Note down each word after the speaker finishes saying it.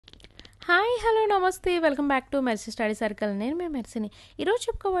Hi hello నమస్తే welcome back to mercy study circle. నేను మీ మెర్సీని. ఈరోజు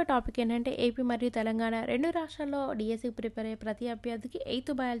చెప్పుకోబోయే టాపిక్ ఏంటంటే ఏపీ మరియు తెలంగాణ రెండు రాష్ట్రాల్లో డిఎస్సికి ప్రిపేర్ అయ్యే ప్రతి అభ్యర్థికి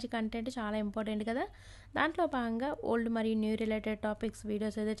 8th బయాలజీ కంటెంట్ చాలా ఇంపార్టెంట్ కదా. దాంట్లో భాగంగా ఓల్డ్ మరియు న్యూ రిలేటెడ్ టాపిక్స్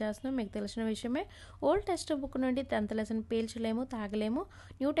వీడియోస్ అయితే చేస్తున్నాం. మీకు తెలిసిన విషయమే. ఓల్డ్ టెక్స్ట్ బుక్ నుండి 10th lesson పీల్చలేము తాగలేము,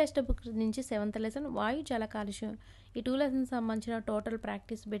 new text book నుంచి 7th లెసన్ వాయు జల కాలుష్యం, ఈ 2 లెసన్స్ సంబంధించిన టోటల్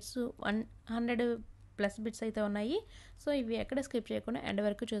ప్రాక్టీస్ బిట్స్ 100+ బిట్స్ అయితే ఉన్నాయి. సో ఇవి ఎక్కడ స్కిప్ చేయకుండా ఎండ్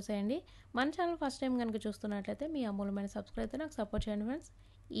వరకు చూసేయండి. మన ఛానల్ ఫస్ట్ టైం కనుక చూస్తున్నట్లయితే మీ అమూల్యమైన సబ్స్క్రైబ్ అయితే నాకు సపోర్ట్ చేయండి ఫ్రెండ్స్.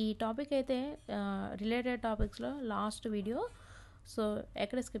 ఈ టాపిక్ అయితే రిలేటెడ్ టాపిక్స్లో లాస్ట్ వీడియో, సో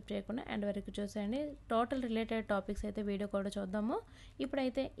ఎక్కడ స్కిప్ చేయకుండా ఎండ్ వరకు చూసేయండి. టోటల్ రిలేటెడ్ టాపిక్స్ అయితే వీడియో కూడా చూద్దాము.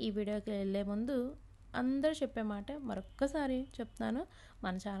 ఇప్పుడైతే ఈ వీడియోకి వెళ్ళే ముందు అందరూ చెప్పే మాట మరొక్కసారి చెప్తున్నాను,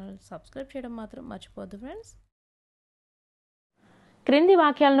 మన ఛానల్ సబ్స్క్రైబ్ చేయడం మాత్రం మర్చిపోద్దు ఫ్రెండ్స్. క్రింది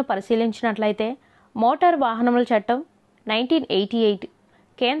వాక్యాలను పరిశీలించినట్లయితే మోటార్ వాహనముల చట్టం 1988,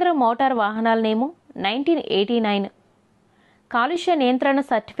 కేంద్ర మోటార్ వాహనాల నియమం 1989, కాలుష్య నియంత్రణ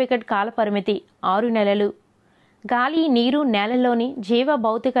సర్టిఫికెట్ కాలపరిమితి 6 నెలలు, గాలి నీరు నేలలోని జీవ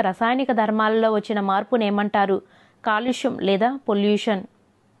భౌతిక రసాయనిక ధర్మాలలో వచ్చిన మార్పునేమంటారు? కాలుష్యం లేదా పొల్యూషన్.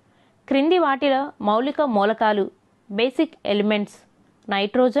 క్రింది వాటిలో మౌలిక మూలకాలు basic elements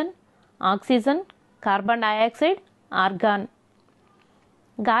nitrogen, oxygen, carbon dioxide, organ.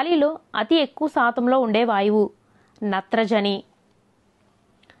 గాలిలో అతి ఎక్కువ శాతంలో ఉండే వాయువు నత్రజని.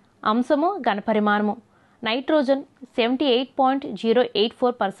 అంశము ఘనపరిమాణము nitrogen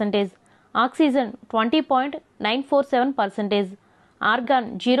 78.084%, oxygen 20.947%, organ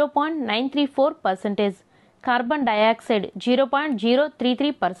 0.934%, carbon dioxide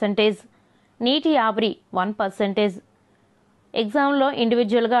 0.033%, నీటి ఆవిరి 1%. ఎగ్జామ్లో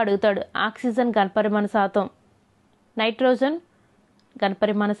ఇండివిజువల్గా అడుగుతాడు ఆక్సిజన్ ఘనపరిమాణ శాతం, నైట్రోజన్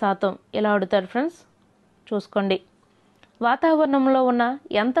ఘనపరిమాణ శాతం ఎలా అడుగుతారు ఫ్రెండ్స్ చూసుకోండి. వాతావరణంలో ఉన్న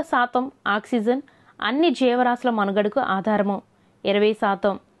ఎంత శాతం ఆక్సిజన్ అన్ని జీవరాశుల మనుగడకు ఆధారము?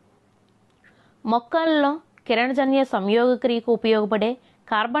 20%. మొక్కల్లో కిరణజన్య సంయోగక్రియకు ఉపయోగపడే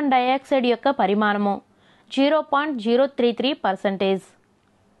కార్బన్ డయాక్సైడ్ యొక్క పరిమాణము 0.033%.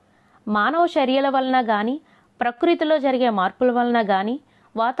 మానవ చర్యల వలన కానీ ప్రకృతిలో జరిగే మార్పుల వలన కానీ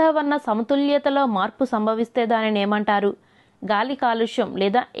వాతావరణ సమతుల్యతలో మార్పు సంభవిస్తే దానిని ఏమంటారు? గాలి కాలుష్యం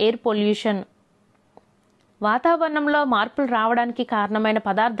లేదా ఎయిర్ పొల్యూషన్. వాతావరణంలో మార్పులు రావడానికి కారణమైన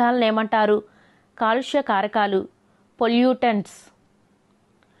పదార్థాలను ఏమంటారు? కాలుష్య కారకాలు పొల్యూటెంట్స్.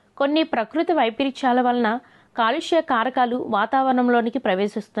 కొన్ని ప్రకృతి వైపరీత్యాల వలన కాలుష్య కారకాలు వాతావరణంలోనికి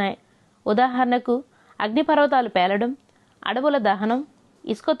ప్రవేశిస్తున్నాయి. ఉదాహరణకు అగ్నిపర్వతాలు పేలడం, అడవుల దహనం,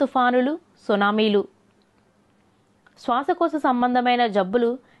 ఇసుక తుఫానులు, సునామీలు. శ్వాసకోశ సంబంధమైన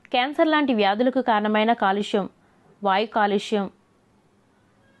జబ్బులు, క్యాన్సర్ లాంటి వ్యాధులకు కారణమైన కాలుష్యం వాయు కాలుష్యం.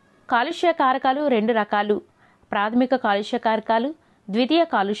 కాలుష్య కారకాలు 2 రకాలు, ప్రాథమిక కాలుష్య కారకాలు, ద్వితీయ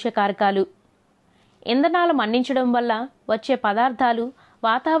కాలుష్య కారకాలు. ఇంధనాలు మండించడం వల్ల వచ్చే పదార్థాలు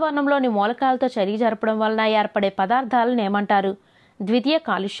వాతావరణంలోని మూలకాలతో చర్య జరపడం వలన ఏర్పడే పదార్థాలను ఏమంటారు? ద్వితీయ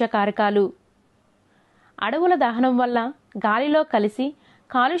కాలుష్య కారకాలు. అడవుల దహనం వల్ల గాలిలో కలిసి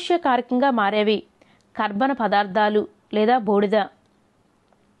కాలుష్య కారకంగా మారేవి కర్బన పదార్థాలు లేదా బూడిద.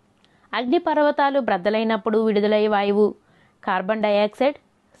 అగ్నిపర్వతాలు బ్రద్దలైనప్పుడు విడుదలయ్యే వాయువు కార్బన్ డయాక్సైడ్,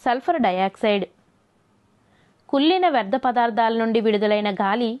 సల్ఫర్ డయాక్సైడ్. కుళ్ళిన వ్యర్థ పదార్థాల నుండి విడుదలైన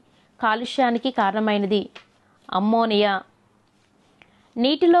గాలి కాలుష్యానికి కారణమైనది అమ్మోనియా.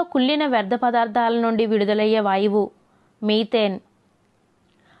 నీటిలో కుళ్ళిన వ్యర్థ పదార్థాల నుండి విడుదలయ్యే వాయువు మీథేన్.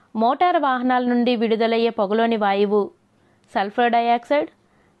 మోటార్ వాహనాల నుండి విడుదలయ్యే పొగలోని వాయువు sulphur dioxide,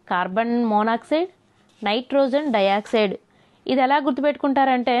 carbon monoxide, nitrogen dioxide. ఇది ఎలా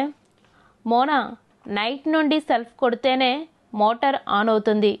గుర్తుపెట్టుకుంటారంటే మోనా నైట్ నుండి సెల్ఫ్ కొడితేనే మోటార్ ఆన్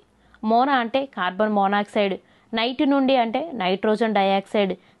అవుతుంది. మోనా అంటే కార్బన్ మోనాక్సైడ్, నైట్ నుండి అంటే నైట్రోజన్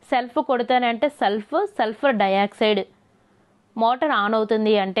డయాక్సైడ్, సెల్ఫ్ కొడితేనే అంటే సల్ఫర్ డయాక్సైడ్. మోటార్ ఆన్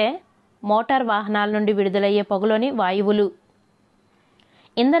అవుతుంది అంటే మోటార్ వాహనాల నుండి విడుదలయ్యే పొగలోని వాయువులు.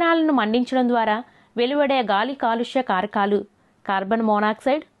 ఇంధనాలను మండించడం ద్వారా వెలువడే గాలి కాలుష్య కారకాలు కార్బన్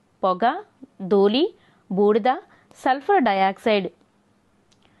మోనాక్సైడ్, పొగ, ధూళి, బూడిద, సల్ఫర్ డయాక్సైడ్.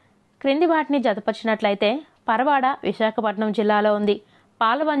 క్రింది వాటిని జతపరిచినట్లయితే పరవాడ విశాఖపట్నం జిల్లాలో ఉంది,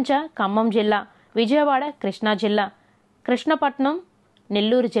 పాలవంచ ఖమ్మం జిల్లా, విజయవాడ కృష్ణా జిల్లా, కృష్ణపట్నం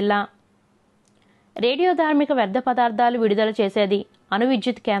నెల్లూరు జిల్లా. రేడియోధార్మిక వ్యర్థ పదార్థాలు విడుదల చేసేది అణు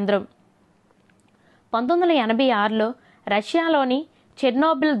విద్యుత్ కేంద్రం. 1986లో రష్యాలోని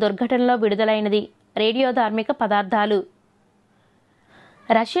చెర్నోబిల్ దుర్ఘటనలో విడుదలైనది రేడియోధార్మిక పదార్థాలు.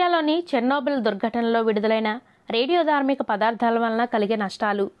 రష్యాలోని చెర్నోబిల్ దుర్ఘటనలో విడుదలైన రేడియోధార్మిక పదార్థాల వలన కలిగే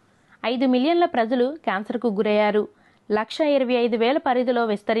నష్టాలు 5 మిలియన్ల ప్రజలు క్యాన్సర్కు గురయ్యారు. 1,25,000 పరిధిలో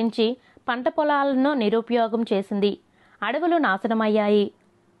విస్తరించి పంట పొలాలను నిరుపయోగం చేసింది. అడవులు నాశనమయ్యాయి.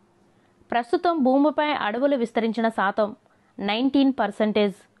 ప్రస్తుతం భూమిపై అడవులు విస్తరించిన శాతం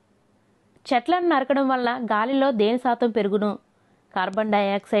 19%. చెట్లను నరకడం వల్ల గాలిలో దేని శాతం పెరుగును? Carbon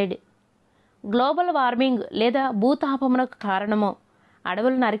dioxide. గ్లోబల్ వార్మింగ్ లేదా భూతాపమునకు కారణము?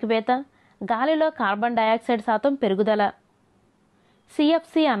 అడవుల నరికివేత, గాలిలో కార్బన్ డయాక్సైడ్ శాతం పెరుగుదల.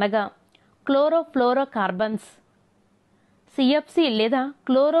 సిఎఫ్సి అనగా క్లోరోఫ్లోరోకార్బన్స్. సిఎఫ్సి లేదా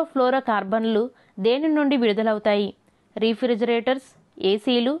క్లోరోఫ్లోరోకార్బన్లు దేని నుండి విడుదలవుతాయి? రీఫ్రిజిరేటర్స్,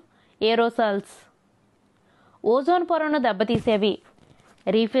 ఏసీలు, ఏరోసాల్స్. ఓజోన్ పొరను దెబ్బతీసేవి?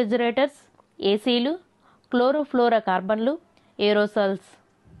 రీఫ్రిజిరేటర్స్, ఏసీలు, క్లోరోఫ్లోరోకార్బన్లు, ఏరోసాల్స్.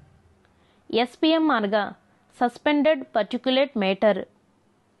 ఎస్పిఎం అనగా సస్పెండెడ్ పర్టిక్యులేట్ మేటర్.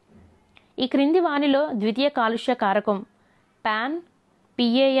 ఈ క్రింది వానిలో ద్వితీయ కాలుష్య కారకం? Pan,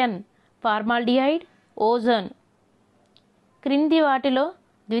 PAN, formaldehyde, ozone. క్రింది వాటిలో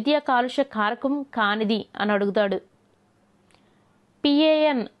ద్వితీయ కాలుష్య కారకం కానిది అని అడుగుతాడు.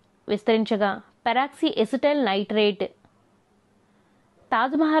 PAN విస్తరించగా peroxy acetyl nitrate.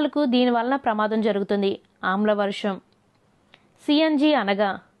 తాజ్మహల్కు దీనివలన ప్రమాదం జరుగుతుంది. ఆమ్లవర్షం. సిఎన్జి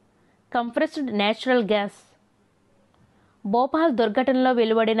అనగా కంప్రెస్డ్ నేచురల్ గ్యాస్. భోపాల్ దుర్ఘటనలో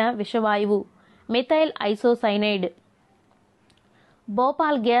వెలువడిన విషవాయువు? Methyl isocyanide.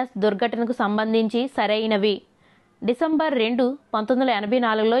 భోపాల్ గ్యాస్ దుర్ఘటనకు సంబంధించి సరైనవి. డిసెంబర్ 2,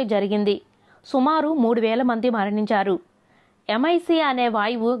 1984లో జరిగింది. సుమారు 3,000 మంది మరణించారు. ఎంఐసి అనే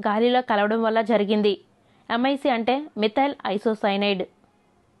వాయువు గాలిలో కలవడం వల్ల జరిగింది. ఎంఐసి అంటే methyl isocyanide.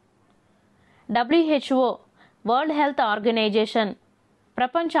 WHO world health organisation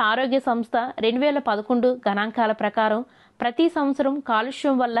ప్రపంచ ఆరోగ్య సంస్థ 2011 గణాంకాల ప్రకారం ప్రతి సంవత్సరం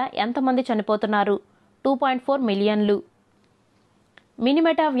కాలుష్యం వల్ల ఎంతమంది చనిపోతున్నారు? 2.4 మిలియన్లు.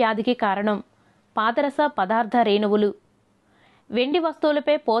 మినిమెటా వ్యాధికి కారణం? పాదరస పదార్థ రేణువులు. వెండి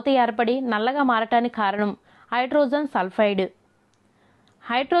వస్తువులపై పూత ఏర్పడి నల్లగా మారటానికి కారణం? Hydrogen sulphide.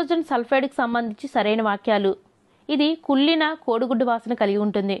 హైడ్రోజన్ సల్ఫైడ్కి సంబంధించి సరైన వాక్యాలు: ఇది కుళ్ళిన కోడిగుడ్డు వాసన కలిగి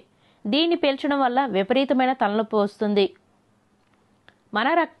ఉంటుంది. దీన్ని పీల్చడం వల్ల విపరీతమైన తలనొప్పి వస్తుంది. మన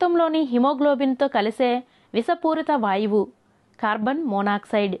రక్తంలోని హిమోగ్లోబిన్తో కలిసే విషపూరిత వాయువు? Carbon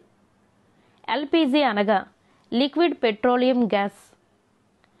monoxide. ఎల్పిజి అనగా లిక్విడ్ పెట్రోలియం గ్యాస్.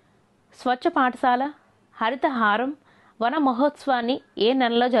 స్వచ్ఛ పాఠశాల, హరితహారం, వన మహోత్సవాన్ని ఏ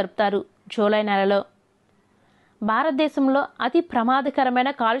నెలలో జరుపుతారు? జూలై నెలలో. భారతదేశంలో అతి ప్రమాదకరమైన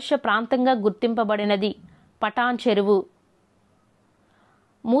కాలుష్య ప్రాంతంగా గుర్తింపబడినది పటాన్ చెరువు.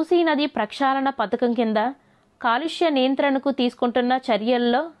 మూసీ నది ప్రక్షాళన పథకం కింద కాలుష్య నియంత్రణకు తీసుకుంటున్న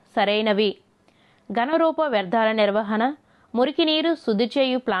చర్యల్లో సరైనవి: ఘనరూప వ్యర్థాల నిర్వహణ, మురికి నీరు శుద్ధి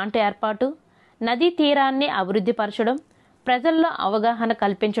చేయు ప్లాంట్ ఏర్పాటు, నదీ తీరాన్ని అభివృద్ధిపరచడం, ప్రజల్లో అవగాహన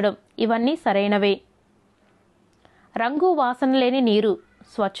కల్పించడం. ఇవన్నీ సరైనవే. రంగు వాసన లేని నీరు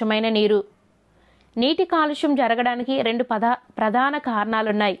స్వచ్ఛమైన నీరు. నీటి కాలుష్యం జరగడానికి 2 ప్రధాన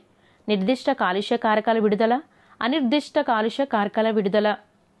కారణాలున్నాయి: నిర్దిష్ట కాలుష్య కారకాల విడుదల, అనిర్దిష్ట కాలుష్య కారకాల విడుదల.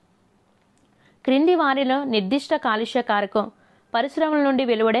 క్రింది వారిలో నిర్దిష్ట కాలుష్య కారకం? పరిశ్రమల నుండి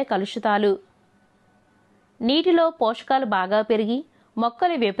వెలువడే కలుషితాలు. నీటిలో పోషకాలు బాగా పెరిగి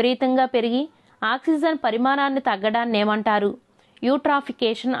మొక్కలు విపరీతంగా పెరిగి ఆక్సిజన్ పరిమాణాన్ని తగ్గడాన్ని ఏమంటారు?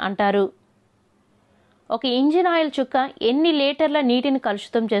 యూట్రాఫికేషన్ అంటారు. ఒక ఇంజిన్ ఆయిల్ చుక్క ఎన్ని లీటర్ల నీటిని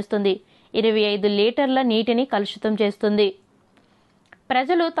కలుషితం చేస్తుంది? 25 లీటర్ల నీటిని కలుషితం చేస్తుంది.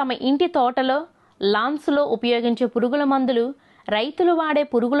 ప్రజలు తమ ఇంటి తోటలో, లాన్స్లో ఉపయోగించే పురుగుల మందులు రైతులు వాడే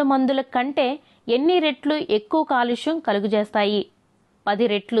పురుగుల మందుల కంటే ఎన్ని రెట్లు ఎక్కువ కాలుష్యం కలుగజేస్తాయి? 10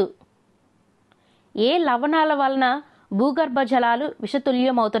 రెట్లు. ఏ లవణాల వలన భూగర్భ జలాలు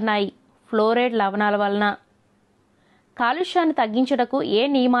విషతుల్యమవుతున్నాయి? ఫ్లోరైడ్ లవణాల వలన. కాలుష్యాన్ని తగ్గించుటకు ఏ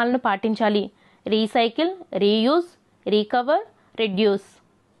నియమాలను పాటించాలి? Recycle, reuse, recover, reduce.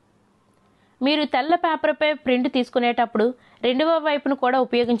 మీరు తెల్ల పేపర్పై ప్రింట్ తీసుకునేటప్పుడు రెండవ వైపును కూడా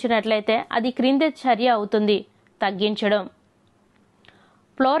ఉపయోగించినట్లయితే అది క్రింది చర్య అవుతుంది: తగ్గించడం.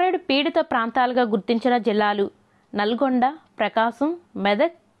 ఫ్లోరైడ్ పీడిత ప్రాంతాలుగా గుర్తించిన జిల్లాలు: నల్గొండ, ప్రకాశం,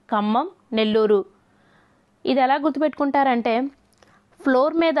 మెదక్, ఖమ్మం, నెల్లూరు. ఇది ఎలా గుర్తుపెట్టుకుంటారంటే,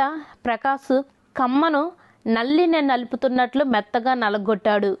 ఫ్లోర్ మీద ప్రకాశ్ కమ్మను నల్లిని నలుపుతున్నట్లు మెత్తగా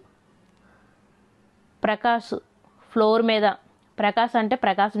నలగొట్టాడు. ప్రకాశ్ ఫ్లోర్ మీద, ప్రకాశ్ అంటే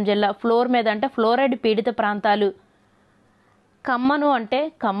ప్రకాశం జిల్లా, ఫ్లోర్ మీద అంటే ఫ్లోరైడ్ పీడిత ప్రాంతాలు. ఖమ్మను అంటే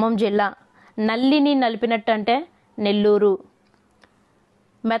ఖమ్మం జిల్లా, నల్లిని నలిపినట్టు అంటే నెల్లూరు.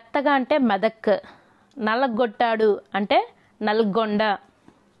 మెత్తగా అంటే మెదక్, నలగొట్టాడు అంటే నల్గొండ.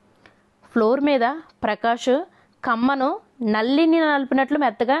 ఫ్లోర్ మీద ప్రకాష్ కమ్మను నల్లిని నలిపినట్లు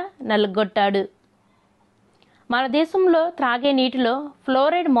మెత్తగా నలగొట్టాడు. మన దేశంలో త్రాగే నీటిలో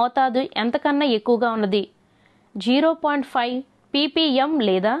ఫ్లోరైడ్ మోతాదు ఎంతకన్నా ఎక్కువగా ఉన్నది? 0.5 ppm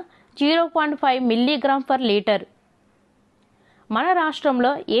లేదా 0.5 మిల్లీగ్రామ్ పర్ లీటర్. మన రాష్ట్రంలో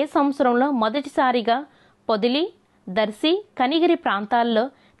ఏ సంవత్సరంలో మొదటిసారిగా పొదిలి, దర్శి, కనిగిరి ప్రాంతాల్లో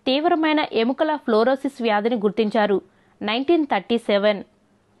తీవ్రమైన ఎముకల ఫ్లోరోసిస్ వ్యాధిని గుర్తించారు? 1937.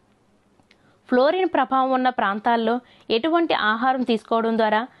 ఫ్లోరిన్ ప్రభావం ఉన్న ప్రాంతాల్లో ఎటువంటి ఆహారం తీసుకోవడం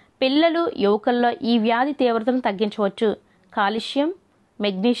ద్వారా పిల్లలు, యువకుల్లో ఈ వ్యాధి తీవ్రతను తగ్గించవచ్చు? కాల్షియం,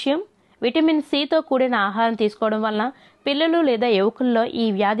 మెగ్నీషియం, విటమిన్ సితో కూడిన ఆహారం తీసుకోవడం వలన పిల్లలు లేదా యువకుల్లో ఈ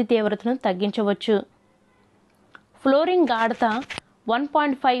వ్యాధి తీవ్రతను తగ్గించవచ్చు. ఫ్లోరిన్ గాఢత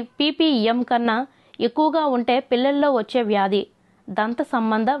 1.5 ppm కన్నా ఎక్కువగా ఉంటే పిల్లల్లో వచ్చే వ్యాధి దంత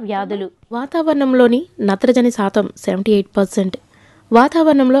సంబంధ వ్యాధులు. వాతావరణంలోని నత్రజని శాతం 78%,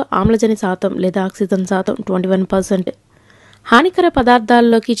 వాతావరణంలో ఆమ్లజని శాతం లేదా ఆక్సిజన్ శాతం 21%. హానికర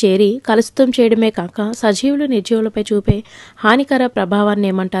పదార్థాల్లోకి చేరి కలుషితం చేయడమే కాక సజీవులు, నిర్జీవులపై చూపే హానికర ప్రభావాన్ని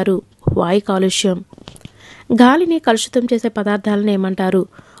ఏమంటారు? వాయు కాలుష్యం. గాలిని కలుషితం చేసే పదార్థాలను ఏమంటారు?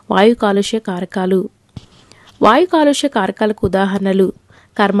 వాయు కాలుష్య కారకాలు. వాయు కాలుష్య కారకాలకు ఉదాహరణలు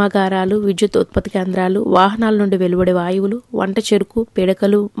కర్మాగారాలు, విద్యుత్ ఉత్పత్తి కేంద్రాలు, వాహనాల నుండి వెలువడే వాయువులు, వంట చెరుకు,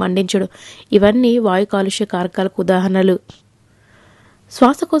 పిడకలు మండించడం, ఇవన్నీ వాయు కాలుష్య కారకాలకు ఉదాహరణలు.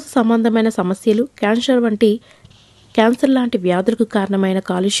 శ్వాసకోశ సంబంధమైన సమస్యలు, క్యాన్సర్ లాంటి వ్యాధులకు కారణమైన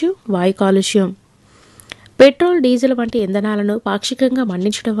కాలుష్యం వాయు కాలుష్యం. పెట్రోల్, డీజిల్ వంటి ఇంధనాలను పాక్షికంగా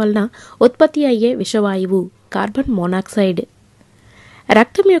మండించడం వలన ఉత్పత్తి అయ్యే విషవాయువు కార్బన్ మోనాక్సైడ్.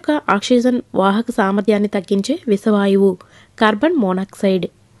 రక్తం యొక్క ఆక్సిజన్ వాహక సామర్థ్యాన్ని తగ్గించే విషవాయువు కార్బన్ మోనాక్సైడ్.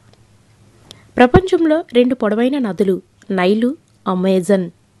 ప్రపంచంలో 2 పొడవైన నదులు నైలు,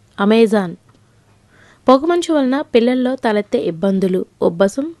 అమెజాన్. పొగమంచు వలన పిల్లల్లో తలెత్తే ఇబ్బందులు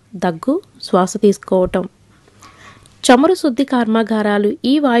ఉబ్బసం, దగ్గు, శ్వాస తీసుకోవటం. చమురు శుద్ధి కర్మాగారాలు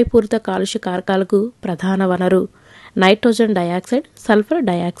ఈ వాయుపూరిత కాలుష్య కారకాలకు ప్రధాన వనరు. Nitrogen dioxide, sulphur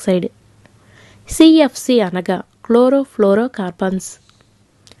dioxide. CFC అనగా క్లోరోఫ్లోరో కార్బన్స్.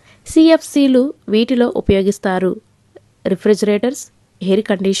 సిఎఫ్సిలు వీటిలో ఉపయోగిస్తారు: రిఫ్రిజిరేటర్స్, ఎయిర్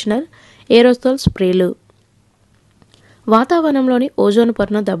కండిషనర్, ఏరోసోల్ స్ప్రేలు. వాతావరణంలోని ఓజోన్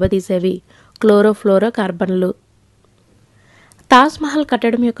పొరను దెబ్బతీసేవి క్లోరోఫ్లోరో కార్బన్లు. తాజ్మహల్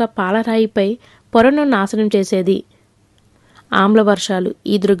కట్టడం యొక్క పాలరాయిపై పొరను నాశనం చేసేది ఆమ్ల వర్షాలు.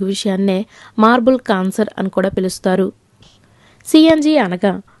 ఈ దృగ్విషయాన్నే మార్బుల్ కాన్సర్ అని కూడా పిలుస్తారు. సిఎన్జి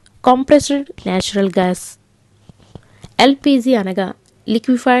అనగా కంప్రెస్డ్ న్యాచురల్ గ్యాస్. ఎల్పిజి అనగా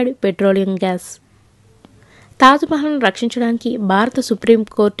లిక్విఫైడ్ పెట్రోలియం గ్యాస్. తాజ్మహల్ను రక్షించడానికి భారత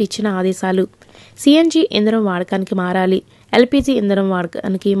సుప్రీంకోర్టు ఇచ్చిన ఆదేశాలు: సిఎన్జి ఇంధనం వాడకానికి మారాలి, ఎల్పిజి ఇంధనం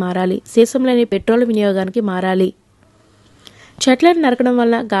వాడకానికి మారాలి, సీసం లేని పెట్రోల్ వినియోగానికి మారాలి. చెట్లను నరకడం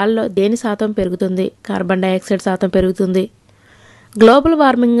వల్ల గాలిలో దేని శాతం పెరుగుతుంది? కార్బన్ డయాక్సైడ్ శాతం పెరుగుతుంది. గ్లోబల్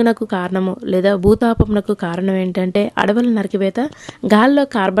వార్మింగ్నకు కారణము లేదా భూతాపంనకు కారణం ఏంటంటే అడవుల నరికివేత, గాలిలో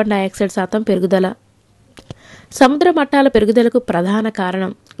కార్బన్ డయాక్సైడ్ శాతం పెరుగుదల. సముద్ర మట్టాల పెరుగుదలకు ప్రధాన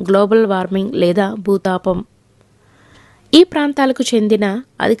కారణం గ్లోబల్ వార్మింగ్ లేదా భూతాపం. ఈ ప్రాంతాలకు చెందిన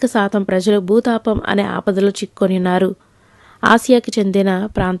అధిక శాతం ప్రజలు భూతాపం అనే ఆపదలో చిక్కుకొని ఉన్నారు. ఆసియాకి చెందిన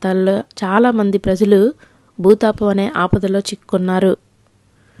ప్రాంతాల్లో చాలామంది ప్రజలు భూతాపం అనే ఆపదలో చిక్కుకున్నారు.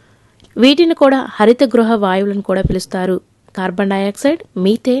 వీటిని కూడా హరిత గృహ వాయువులను కూడా పిలుస్తారు: carbon dioxide,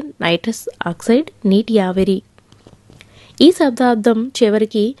 methane, nitrous oxide, నీటి ఆవిరి. ఈ శతాబ్దం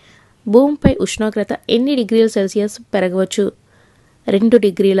చివరికి భూమిపై ఉష్ణోగ్రత ఎన్ని డిగ్రీల సెల్సియస్ పెరగవచ్చు? 2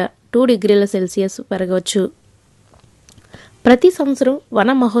 డిగ్రీల సెల్సియస్ పెరగవచ్చు. ప్రతి సంవత్సరం వన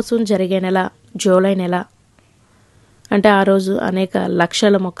మహోత్సవం జరిగే నెల జూలై నెల. అంటే ఆ రోజు అనేక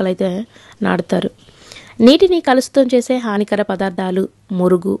లక్షల మొక్కలైతే నాటుతారు. నీటిని కలుషితం చేసే హానికర పదార్థాలు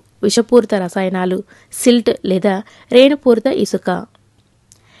మురుగు, విషపూరిత రసాయనాలు, సిల్ట్ లేదా రేణుపూరిత ఇసుక.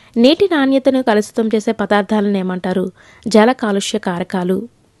 నీటి నాణ్యతను కలుషితం చేసే పదార్థాలను ఏమంటారు? జల కాలుష్య కారకాలు.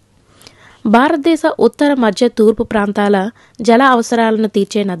 భారతదేశ ఉత్తర, మధ్య, తూర్పు ప్రాంతాల జల అవసరాలను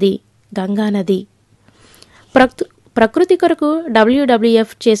తీర్చే నది గంగా నది. ప్రకృతి కొరకు WWF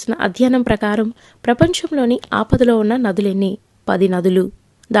చేసిన అధ్యయనం ప్రకారం ప్రపంచంలోని ఆపదలో ఉన్న నదులెన్ని? 10 నదులు.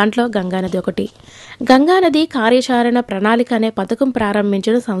 దాంట్లో గంగానది ఒకటి. గంగానది కార్యాచరణ ప్రణాళిక అనే పథకం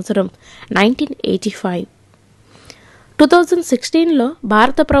ప్రారంభించిన సంవత్సరం 1985. 2016లో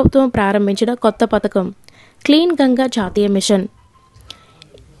భారత ప్రభుత్వం ప్రారంభించిన కొత్త పథకం క్లీన్ గంగా జాతీయ మిషన్.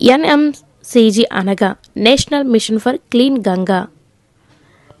 NMCG అనగా national mission for clean Ganga.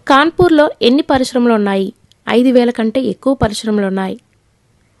 కాన్పూర్లో ఎన్ని పరిశ్రమలు ఉన్నాయి? 5,000 కంటే ఎక్కువ పరిశ్రమలు ఉన్నాయి.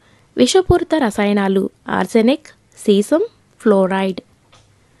 విషపూరిత రసాయనాలు ఆర్సెనిక్, సీసం, ఫ్లోరైడ్.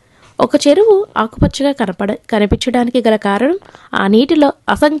 ఒక చెరువు ఆకుపచ్చగా కనిపించడానికి గల కారణం ఆ నీటిలో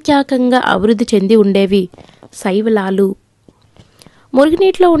అసంఖ్యాకంగా అభివృద్ధి చెంది ఉండేవి శైవలాలు.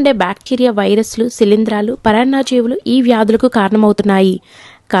 మురుగునీటిలో ఉండే బ్యాక్టీరియా, వైరస్లు, శిలీంధ్రాలు, పరాన్నజీవులు ఈ వ్యాధులకు కారణమవుతున్నాయి.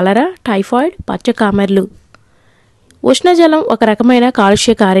 కలరా, టైఫాయిడ్, పచ్చకామెర్లు. ఉష్ణజలం ఒక రకమైన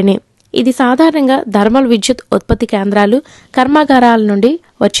కాలుష్యకారిణి. ఇది సాధారణంగా థర్మల్ విద్యుత్ ఉత్పత్తి కేంద్రాలు, కర్మాగారాల నుండి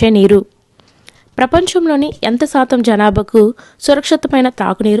వచ్చే నీరు. ప్రపంచంలోని ఎంత శాతం జనాభాకు సురక్షితమైన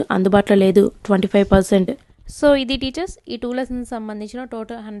తాగునీరు అందుబాటులో లేదు? 25%. సో ఇది టీచర్స్ ఈ 2 లెసన్స్ సంబంధించిన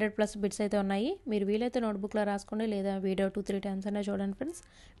టోటల్ 100+ బిట్స్ అయితే ఉన్నాయి. మీరు వీలైతే నోట్బుక్లో రాసుకోండి లేదా వీడియో 2-3 టైమ్స్ అయినా చూడండి ఫ్రెండ్స్.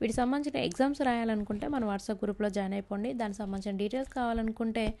 వీటికి సంబంధించిన ఎగ్జామ్స్ రాయాలనుకుంటే మన వాట్సాప్ గ్రూప్లో జాయిన్ అయిపోండి. దానికి సంబంధించిన డీటెయిల్స్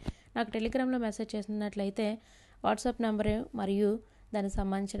కావాలనుకుంటే నాకు టెలిగ్రామ్లో మెసేజ్ చేసినట్లయితే వాట్సాప్ నెంబర్ మరియు దానికి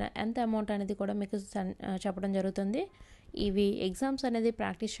సంబంధించిన ఎంత అమౌంట్ అనేది కూడా మీకు చెప్పడం జరుగుతుంది. ఇవి ఎగ్జామ్స్ అనేది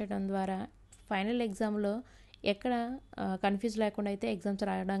ప్రాక్టీస్ చేయడం ద్వారా ఫైనల్ ఎగ్జామ్లో ఎక్కడ కన్ఫ్యూజ్ లేకుండా అయితే ఎగ్జామ్స్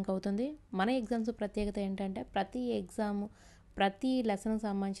రాయడానికి అవుతుంది. మన ఎగ్జామ్స్ ప్రత్యేకత ఏంటంటే ప్రతి లెసన్కి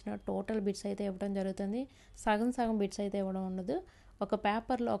సంబంధించిన టోటల్ బిట్స్ అయితే ఇవ్వడం జరుగుతుంది. సగం బిట్స్ అయితే ఇవ్వడం ఉండదు. ఒక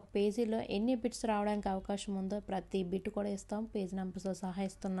పేపర్లో ఒక పేజీలో ఎన్ని బిట్స్ రావడానికి అవకాశం ఉందో ప్రతి బిట్ కూడా ఇస్తాం. పేజ్ నెంబర్స్తో సహా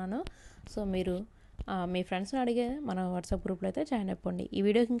ఇస్తున్నాను. సో మీరు మీ ఫ్రెండ్స్ని అడిగే మన వాట్సాప్ గ్రూప్లో అయితే జాయిన్ అయిపోండి. ఈ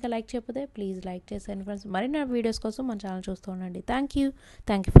వీడియోకి ఇంకా లైక్ చేయకపోతే ప్లీజ్ లైక్ చేసేయండి ఫ్రెండ్స్. మరిన్ని వీడియోస్ కోసం మన ఛానల్ చూస్తూ ఉండండి. Thank you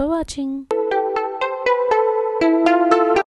for watching.